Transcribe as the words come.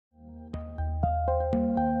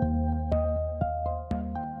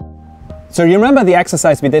So you remember the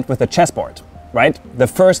exercise we did with the chessboard, right? The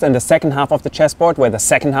first and the second half of the chessboard, where the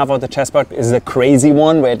second half of the chessboard is the crazy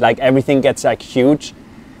one, where like everything gets like huge.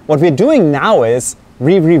 What we're doing now is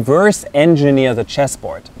we reverse engineer the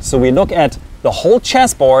chessboard. So we look at the whole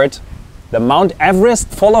chessboard, the Mount Everest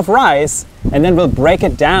full of rice, and then we'll break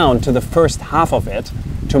it down to the first half of it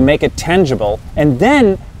to make it tangible. And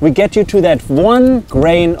then we get you to that one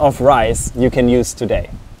grain of rice you can use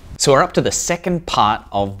today. So we're up to the second part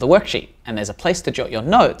of the worksheet, and there's a place to jot your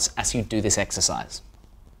notes as you do this exercise.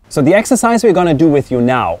 So the exercise we're going to do with you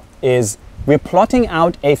now is we're plotting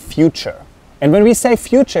out a future. And when we say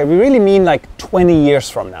future, we really mean like 20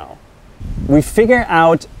 years from now. We figure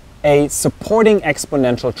out a supporting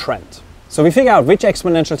exponential trend. So we figure out which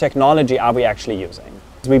exponential technology are we actually using.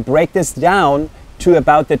 We break this down to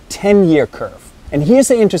about the 10-year curve. And here's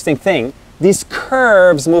the interesting thing. These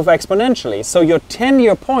curves move exponentially. So your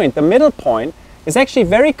 10-year point, the middle point, is actually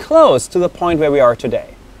very close to the point where we are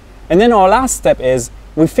today. And then our last step is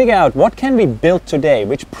we figure out what can we build today,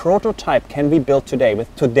 which prototype can we build today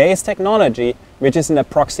with today's technology, which is an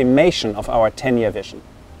approximation of our 10-year vision.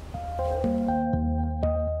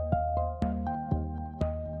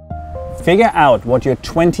 Figure out what your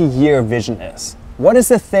 20-year vision is. What is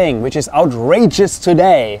the thing which is outrageous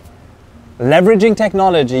today, leveraging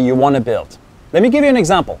technology you want to build? Let me give you an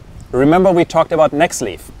example. Remember we talked about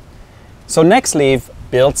Nextleaf. So Nextleaf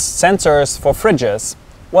builds sensors for fridges.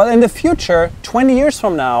 Well, in the future, 20 years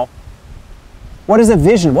from now, what is a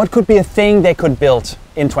vision? What could be a thing they could build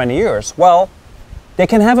in 20 years? Well, they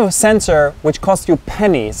can have a sensor which costs you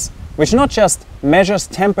pennies, which not just measures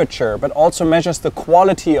temperature, but also measures the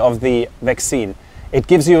quality of the vaccine. It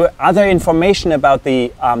gives you other information about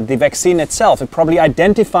the vaccine itself. It probably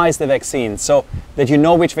identifies the vaccine so that you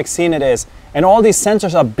know which vaccine it is. And all these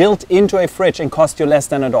sensors are built into a fridge and cost you less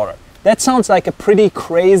than $1. That sounds like a pretty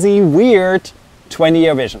crazy, weird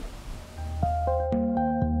 20-year vision.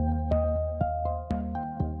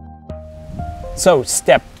 So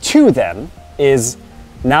step 2 then is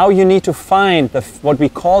now you need to find what we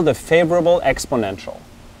call the favorable exponential.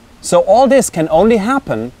 So all this can only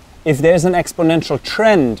happen if there's an exponential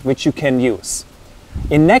trend which you can use.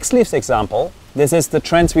 In Nextleaf's example, this is the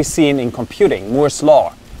trends we've seen in computing, Moore's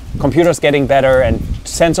law. Computers getting better and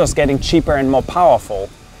sensors getting cheaper and more powerful.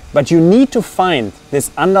 But you need to find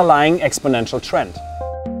this underlying exponential trend.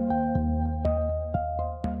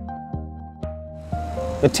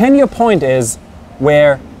 The 10-year point is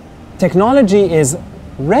where technology is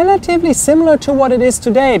relatively similar to what it is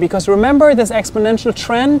today, because remember this exponential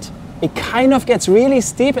trend? It kind of gets really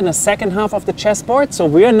steep in the second half of the chessboard. So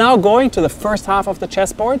we are now going to the first half of the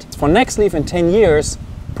chessboard. For Nextleaf in 10 years,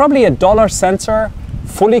 probably a dollar sensor,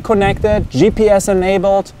 fully connected, GPS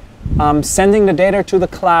enabled, sending the data to the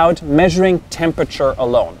cloud, measuring temperature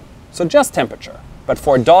alone. So just temperature, but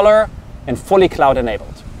for $1 and fully cloud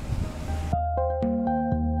enabled.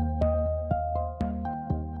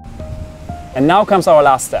 And now comes our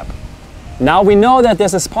last step. Now we know that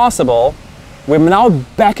this is possible. We're now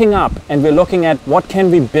backing up and we're looking at what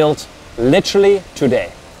can we build literally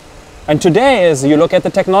today. And today is, you look at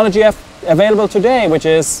the technology available today, which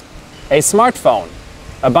is a smartphone,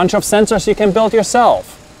 a bunch of sensors you can build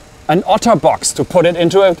yourself, an OtterBox to put it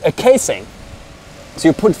into a casing. So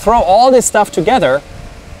you throw all this stuff together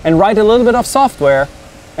and write a little bit of software,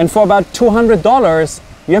 and for about $200,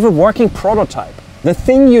 you have a working prototype. The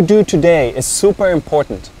thing you do today is super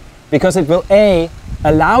important because it will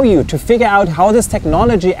allow you to figure out how this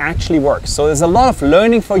technology actually works. So there's a lot of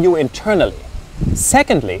learning for you internally.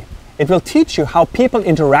 Secondly, it will teach you how people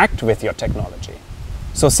interact with your technology.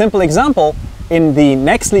 So simple example, in the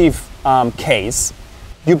Nextleaf case,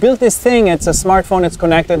 you build this thing, it's a smartphone, it's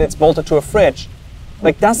connected, it's bolted to a fridge.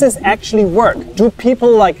 Like, does this actually work? Do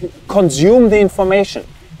people like consume the information?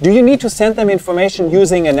 Do you need to send them information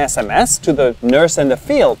using an SMS to the nurse in the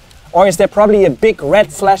field? Or is there probably a big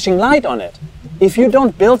red flashing light on it? If you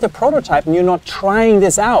don't build a prototype and you're not trying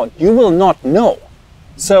this out, you will not know.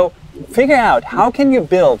 So figure out how can you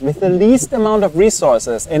build with the least amount of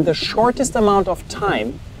resources in the shortest amount of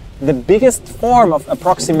time the biggest form of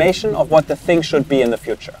approximation of what the thing should be in the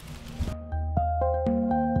future.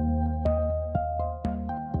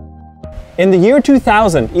 In the year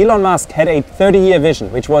 2000, Elon Musk had a 30-year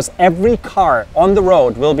vision, which was every car on the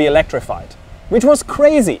road will be electrified, which was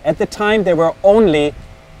crazy. At the time, there were only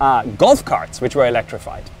golf carts which were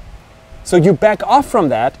electrified. So you back off from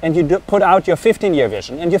that and you put out your 15-year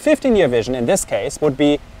vision. And your 15-year vision in this case would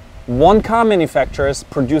be one car manufacturer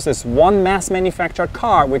produces one mass manufactured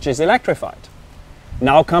car which is electrified.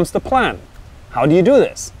 Now comes the plan. How do you do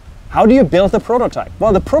this? How do you build the prototype?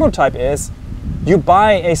 Well, the prototype is You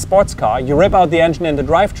buy a sports car, you rip out the engine and the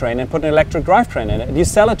drivetrain and put an electric drivetrain in it. You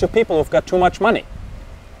sell it to people who've got too much money.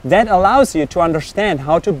 That allows you to understand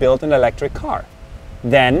how to build an electric car.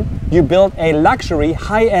 Then you build a luxury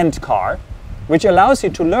high-end car, which allows you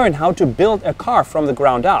to learn how to build a car from the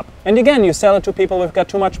ground up. And again, you sell it to people who've got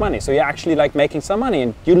too much money. So you're actually like making some money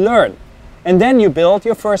and you learn. And then you build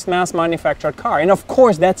your first mass manufactured car. And of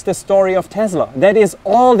course, that's the story of Tesla. That is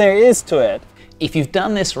all there is to it. If you've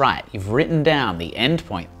done this right, you've written down the end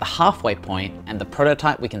point, the halfway point, and the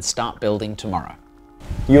prototype we can start building tomorrow.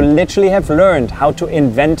 You literally have learned how to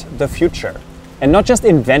invent the future. And not just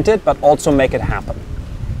invent it, but also make it happen.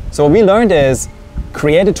 So what we learned is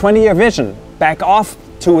create a 20-year vision, back off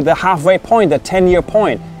to the halfway point, the 10-year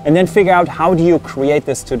point, and then figure out how do you create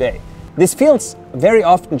this today. This feels very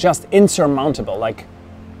often just insurmountable, like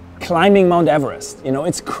climbing Mount Everest. You know,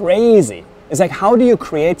 it's crazy. It's like, how do you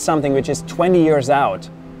create something which is 20 years out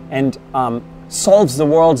and solves the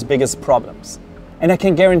world's biggest problems? And I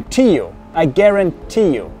guarantee you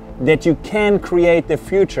that you can create the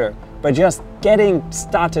future by just getting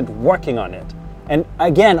started working on it. And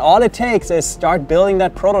again, all it takes is start building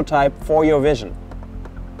that prototype for your vision.